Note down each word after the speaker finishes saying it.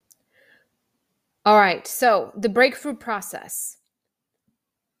All right. So the breakthrough process,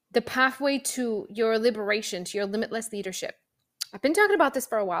 the pathway to your liberation, to your limitless leadership. I've been talking about this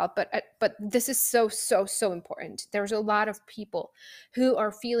for a while, but this is so important. There's a lot of people who are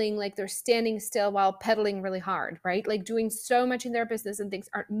feeling like they're standing still while pedaling really hard, right? Like doing so much in their business and things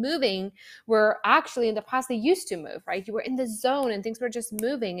aren't moving. Where actually in the past they used to move, right? You were in the zone and things were just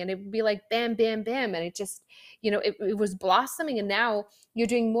moving, and it would be like bam, bam, bam, and it just, it was blossoming, and now you're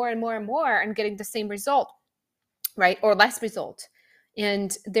doing more and more and more and getting the same result, right? Or less result.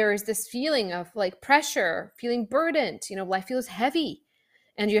 And there is this feeling of like pressure, feeling burdened, life feels heavy.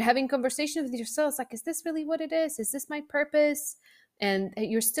 And you're having conversations with yourself, like, is this really what it is? Is this my purpose? And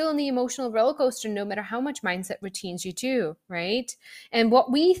you're still in the emotional roller coaster, no matter how much mindset routines you do, right? And what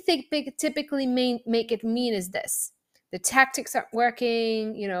we think typically make it mean is this: the tactics aren't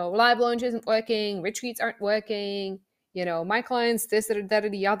working, live launch isn't working, retreats aren't working, my clients, this or that or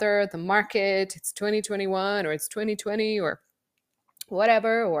the other, the market, it's 2021 or it's 2020 or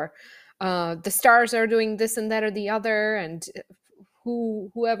whatever, or the stars are doing this and that or the other, and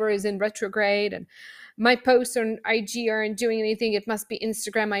whoever is in retrograde, and my posts on IG aren't doing anything. It must be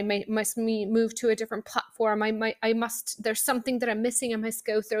Instagram. Must move to a different platform. I must. There's something that I'm missing. I must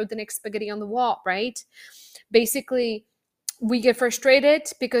go throw the next spaghetti on the wall. Right? Basically, we get frustrated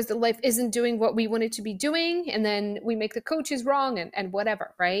because the life isn't doing what we want it to be doing, and then we make the coaches wrong and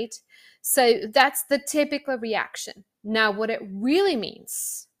whatever, right? So that's the typical reaction. Now what it really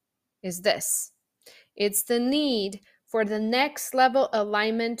means is this: it's the need for the next level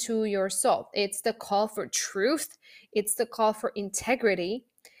alignment to your soul. It's the call for truth, it's the call for integrity.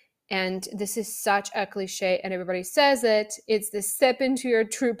 And this is such a cliche and everybody says it. It's the step into your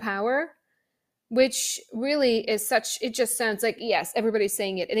true power, which really is such, it just sounds like, yes, everybody's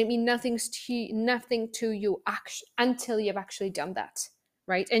saying it, and it means nothing to you until you've actually done that,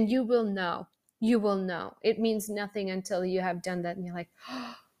 right? And you will know it means nothing until you have done that, and you're like,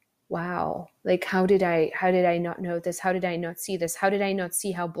 oh, wow, like how did I not know this? How did I not see this? How did I not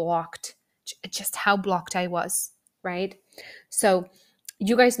see how blocked, just how blocked I was, right? So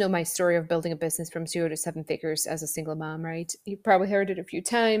you guys know my story of building a business from 0 to 7 figures as a single mom, right? You probably heard it a few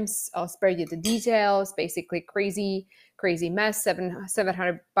times. I'll spare you the details. Basically, crazy mess.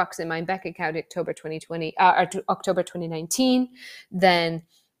 700 bucks in my bank account, October 2020, October 2019. Then,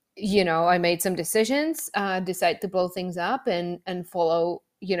 I made some decisions, decide to blow things up and follow,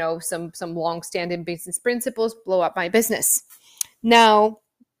 some long-standing business principles, blow up my business. Now,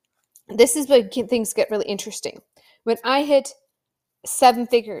 this is where things get really interesting. When I hit 7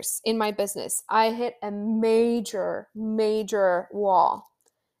 figures in my business, I hit a major wall.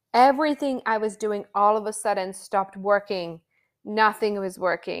 Everything I was doing all of a sudden stopped working. Nothing was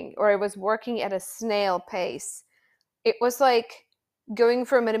working, or it was working at a snail pace. It was like going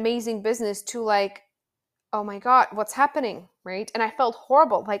from an amazing business to like, oh my God, what's happening? Right. And I felt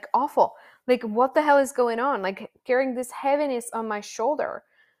horrible, like awful. Like, what the hell is going on? Like, carrying this heaviness on my shoulder,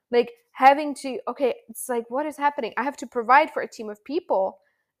 like having to, okay, it's like, what is happening? I have to provide for a team of people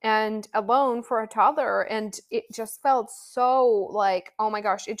and alone for a toddler. And it just felt so like, oh my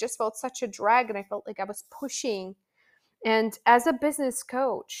gosh, it just felt such a drag. And I felt like I was pushing. And as a business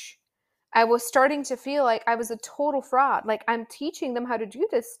coach, I was starting to feel like I was a total fraud. Like, I'm teaching them how to do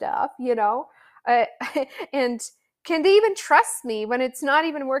this stuff, uh, and can they even trust me when it's not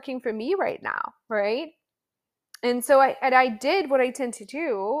even working for me right now, right? And so I did what I tend to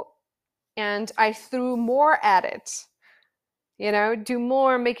do, and I threw more at it. Do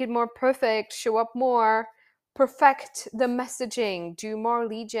more, make it more perfect, show up more, perfect the messaging, do more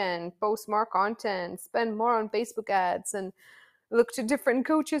lead gen, post more content, spend more on Facebook ads, and look to different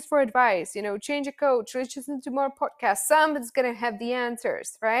coaches for advice. Change a coach, listen to more podcasts. Someone's gonna have the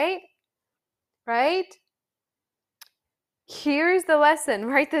answers, right? Right? Here's the lesson.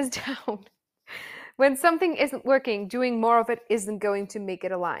 Write this down. When something isn't working, doing more of it isn't going to make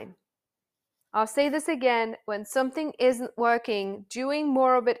it align. I'll say this again. When something isn't working, doing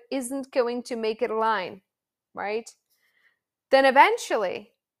more of it isn't going to make it align, right? Then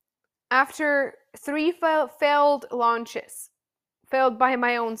eventually, after 3 failed launches, failed by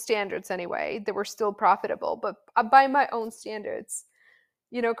my own standards anyway, they were still profitable, but by my own standards,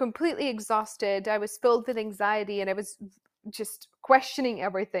 completely exhausted. I was filled with anxiety and I was just questioning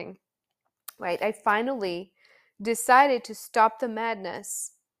everything, right? I finally decided to stop the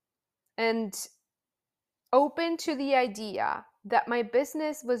madness and open to the idea that my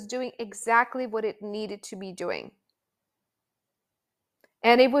business was doing exactly what it needed to be doing.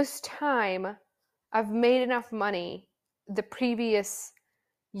 And it was time. I've made enough money the previous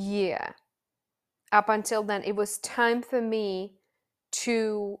year. Up until then, it was time for me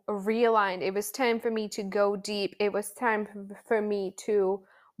to realign. It was time for me to go deep. It was time for me to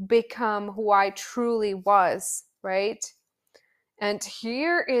become who I truly was, right? And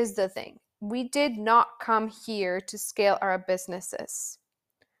here is the thing. We did not come here to scale our businesses.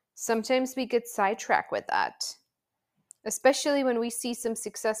 Sometimes we get sidetracked with that. Especially when we see some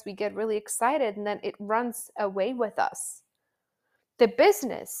success, we get really excited and then it runs away with us. The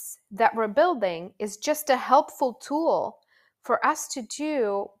business that we're building is just a helpful tool for us to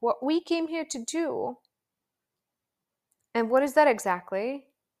do what we came here to do. And what is that exactly?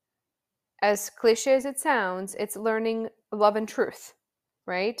 As cliche as it sounds, it's learning love and truth,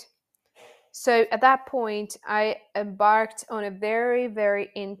 right? So at that point, I embarked on a very, very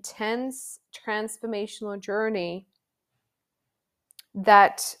intense transformational journey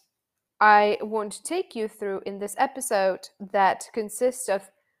that I want to take you through in this episode that consists of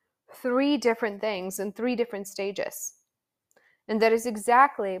 3 different things in 3 different stages. And that is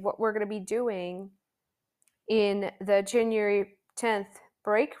exactly what we're going to be doing in the January 10th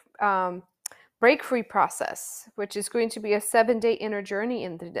break free process, which is going to be a 7-day inner journey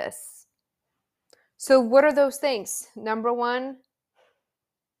into this. So what are those things? Number 1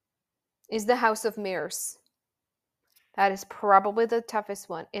 is the House of Mirrors. That is probably the toughest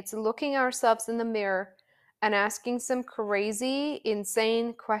one. It's looking ourselves in the mirror and asking some crazy,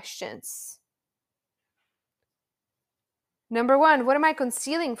 insane questions. Number 1, what am I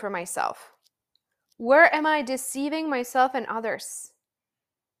concealing for myself? Where am I deceiving myself and others?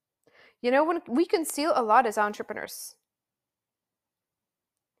 You know, when we conceal a lot as entrepreneurs.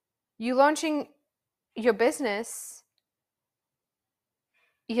 You launching your business,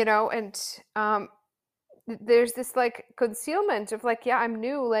 you know, and there's this like concealment of like, yeah, I'm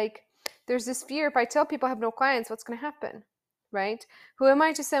new. Like, there's this fear. If I tell people I have no clients, what's going to happen? Right? Who am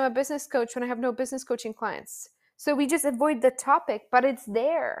I to say I'm a business coach when I have no business coaching clients? So we just avoid the topic, but it's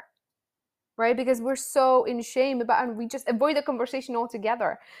there, right? Because we're so in shame about, and we just avoid the conversation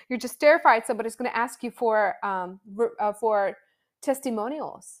altogether. You're just terrified somebody's going to ask you for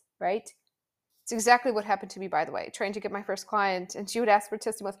testimonials, right? It's exactly what happened to me, by the way, trying to get my first client, and she would ask for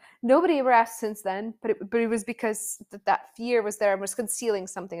testimonials. Nobody ever asked since then, but it was because that fear was there. I was concealing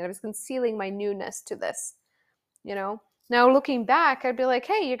something, and I was concealing my newness to this, you know? Now, looking back, I'd be like,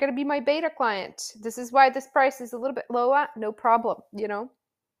 hey, you're going to be my beta client. This is why this price is a little bit lower. No problem, you know?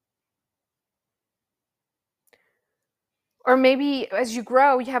 Or maybe as you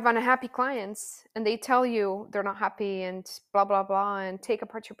grow, you have unhappy clients and they tell you they're not happy and blah, blah, blah, and take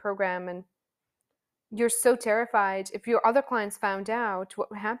apart your program. And you're so terrified. If your other clients found out, what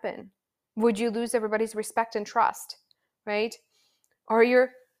would happen? Would you lose everybody's respect and trust, right? Or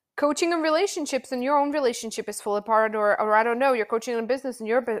you're coaching on relationships and your own relationship is full apart, or I don't know, you're coaching on business and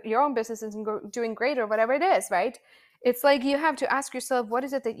your own business isn't doing great, or whatever it is, right? It's like you have to ask yourself, what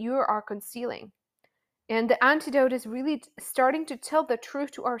is it that you are concealing? And the antidote is really starting to tell the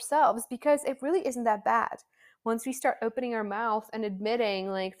truth to ourselves, because it really isn't that bad. Once we start opening our mouth and admitting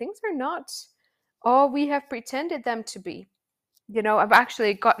like things are not all we have pretended them to be. You know, I've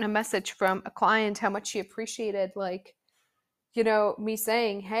actually gotten a message from a client how much she appreciated, like, you know, me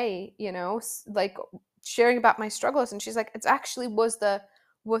saying, hey, you know, like sharing about my struggles. And she's like, it actually was the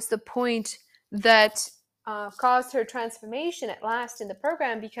point that caused her transformation at last in the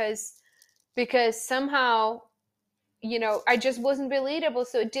program, because somehow, you know, I just wasn't relatable,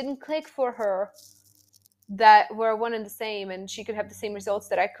 so it didn't click for her that we're one and the same and she could have the same results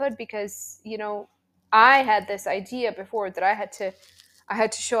that I could, because, you know, I had this idea before that I had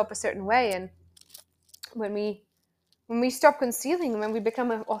to show up a certain way. And when we stop concealing, when we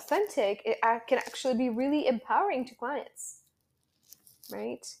become authentic, it can actually be really empowering to clients,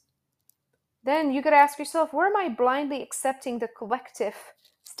 right? Then you got to ask yourself, where am I blindly accepting the collective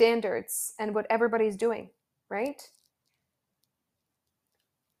standards and what everybody's doing, right?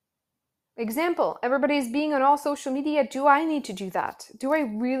 Example, everybody's being on all social media. Do I need to do that? Do I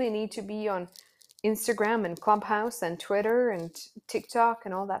really need to be on Instagram and Clubhouse and Twitter and TikTok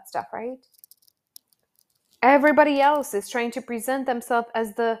and all that stuff, right? Everybody else is trying to present themselves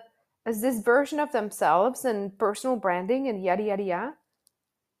as this version of themselves and personal branding and yada yada yada.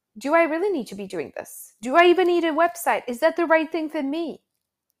 Do I really need to be doing this? Do I even need a website? Is that the right thing for me?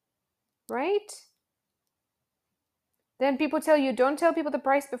 Right? Then people tell you, don't tell people the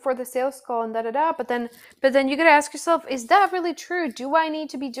price before the sales call and da da da. But then you gotta ask yourself, is that really true? Do I need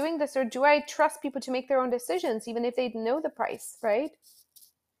to be doing this, or do I trust people to make their own decisions, even if they know the price, right?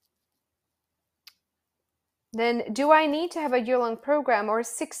 Then do I need to have a year-long program, or is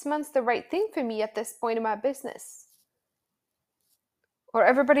 6 months the right thing for me at this point in my business? Or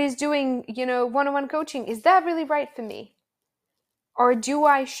everybody's doing, you know, one-on-one coaching. Is that really right for me? Or do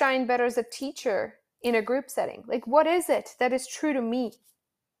I shine better as a teacher in a group setting? Like, what is it that is true to me?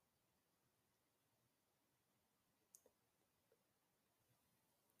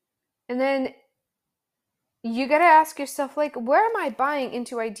 And then you got to ask yourself, like, where am I buying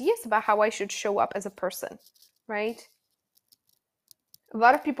into ideas about how I should show up as a person, right? A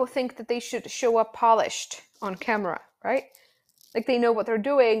lot of people think that they should show up polished on camera, right? Like they know what they're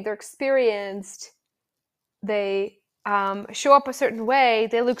doing, they're experienced, they show up a certain way,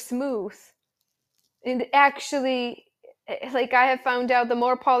 they look smooth. And actually, like I have found out, the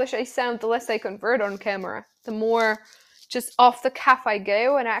more polished I sound, the less I convert on camera. The more just off the cuff I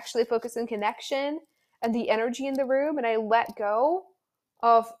go and actually focus on connection and the energy in the room, and I let go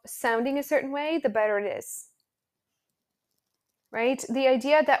of sounding a certain way, the better it is. Right? The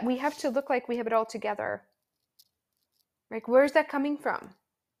idea that we have to look like we have it all together. Like, where's that coming from?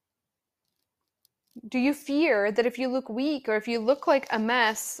 Do you fear that if you look weak or if you look like a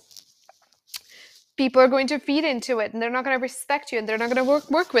mess, people are going to feed into it and they're not going to respect you and they're not going to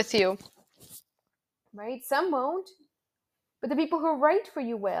work with you? Right? Some won't, but the people who are right for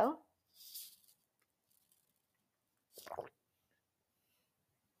you will.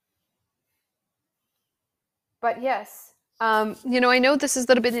 But yes, I know this is a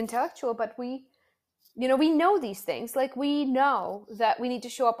little bit intellectual, but we know these things. Like, we know that we need to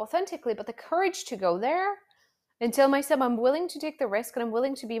show up authentically, but the courage to go there and tell myself I'm willing to take the risk and I'm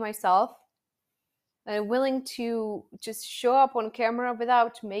willing to be myself. And I'm willing to just show up on camera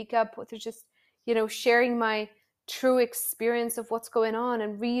without makeup, with just, sharing my true experience of what's going on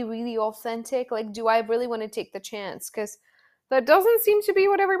and really, really authentic. Like, do I really want to take the chance? Because that doesn't seem to be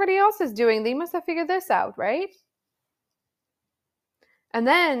what everybody else is doing. They must have figured this out, right? And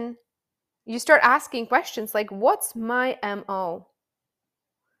then you start asking questions like, what's my MO?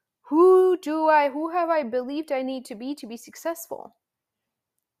 Who have I believed I need to be successful?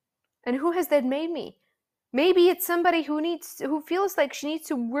 And who has that made me? Maybe it's somebody who feels like she needs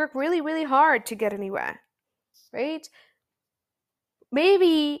to work really, really hard to get anywhere, right?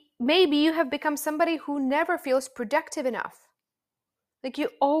 Maybe you have become somebody who never feels productive enough. Like, you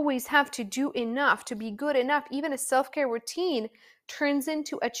always have to do enough to be good enough. Even a self-care routine turns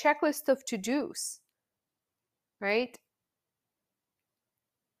into a checklist of to-dos, right?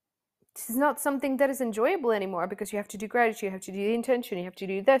 This is not something that is enjoyable anymore because you have to do gratitude, you have to do the intention, you have to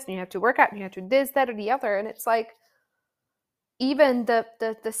do this, and you have to work out, and you have to do this, that, or the other. And it's like, even the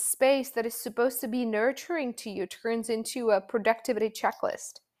space that is supposed to be nurturing to you turns into a productivity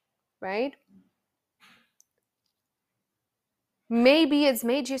checklist, right? Maybe it's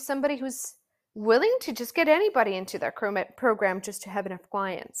made you somebody who's willing to just get anybody into their program just to have enough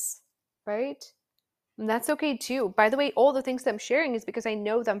clients, right? And that's okay too. By the way, all the things that I'm sharing is because I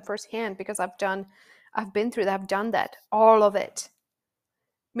know them firsthand, because I've been through that, I've done that, all of it.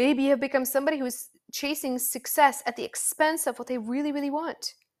 Maybe you have become somebody who's chasing success at the expense of what they really, really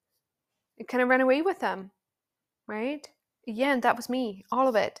want. It kind of ran away with them, right? Again, that was me, all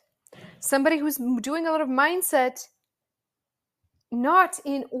of it. Somebody who's doing a lot of mindset, not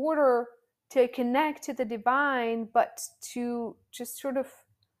in order to connect to the divine, but to just sort of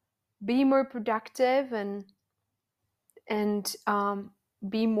be more productive and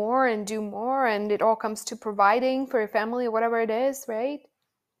be more and do more, and it all comes to providing for your family or whatever it is, right?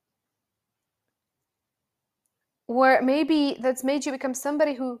 Or maybe that's made you become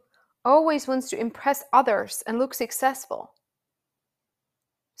somebody who always wants to impress others and look successful.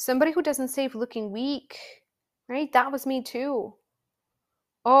 Somebody who doesn't save looking weak, right? That was me too.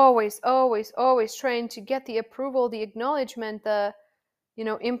 Always, always, always trying to get the approval, the acknowledgement,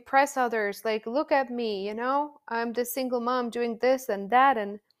 impress others. Like, look at me, I'm the single mom doing this and that.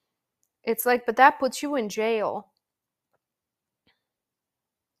 And it's like, but that puts you in jail.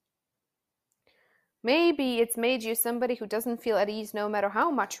 Maybe it's made you somebody who doesn't feel at ease no matter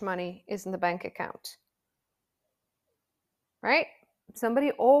how much money is in the bank account, right? Somebody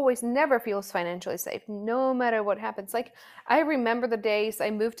always never feels financially safe, no matter what happens. Like, I remember the days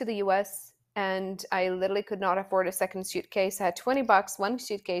I moved to the US and I literally could not afford a second suitcase. I had $20, one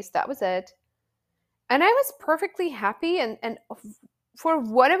suitcase, that was it. And I was perfectly happy and for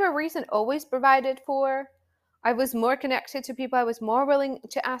whatever reason, always provided for. I was more connected to people. I was more willing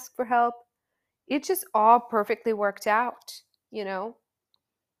to ask for help. It just all perfectly worked out,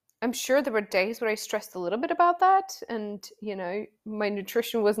 I'm sure there were days where I stressed a little bit about that, and my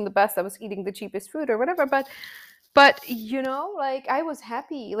nutrition wasn't the best. I was eating the cheapest food or whatever, but like, I was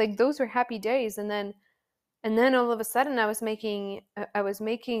happy. Like, those were happy days. And then all of a sudden I was making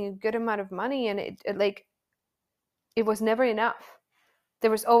a good amount of money, and it was never enough.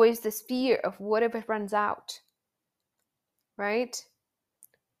 There was always this fear of, what if it runs out, right?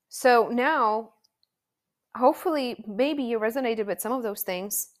 So now, hopefully, maybe you resonated with some of those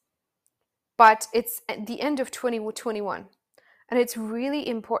things, but it's at the end of 2021. And it's really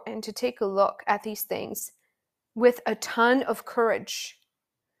important to take a look at these things with a ton of courage.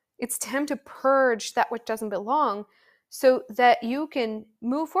 It's time to purge that which doesn't belong so that you can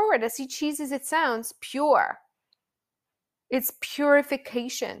move forward. As cheesy as it sounds, pure. It's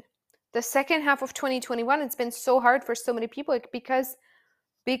purification. The second half of 2021, it's been so hard for so many people because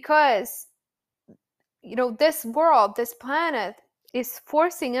this world, this planet is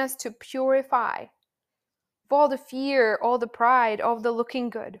forcing us to purify all the fear, all the pride, all the looking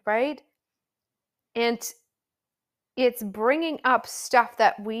good, right? And it's bringing up stuff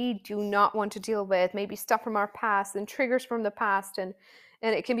that we do not want to deal with, maybe stuff from our past and triggers from the past, and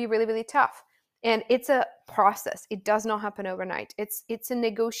it can be really, really tough. And it's a process. It does not happen overnight. It's a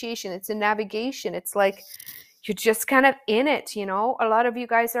negotiation, it's a navigation. It's like you're just kind of in it, A lot of you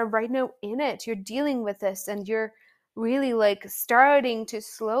guys are right now in it. You're dealing with this, and you're really like starting to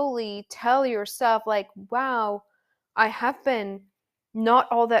slowly tell yourself like, wow, I have been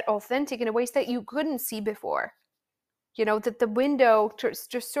not all that authentic in ways that you couldn't see before. That the window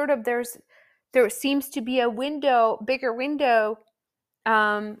just sort of there seems to be a bigger window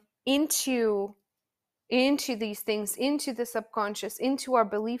into these things, into the subconscious, into our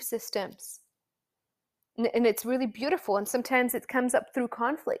belief systems. And it's really beautiful. And sometimes it comes up through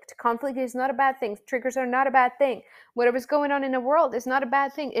conflict. Conflict is not a bad thing. Triggers are not a bad thing. Whatever's going on in the world is not a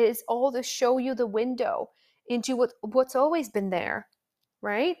bad thing. It is all to show you the window into what's always been there,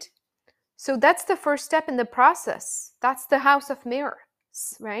 right? So that's the first step in the process. That's the house of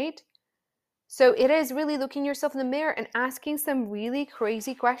mirrors, right? So it is really looking yourself in the mirror and asking some really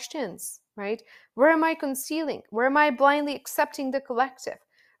crazy questions, right? Where am I concealing? Where am I blindly accepting the collective?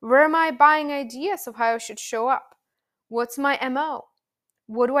 Where am I buying ideas of how I should show up? What's my MO?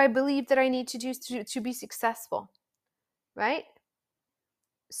 What do I believe that I need to do to be successful, right?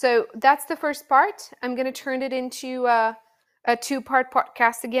 So that's the first part. I'm going to turn it into a two-part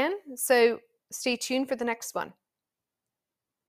podcast again. So stay tuned for the next one.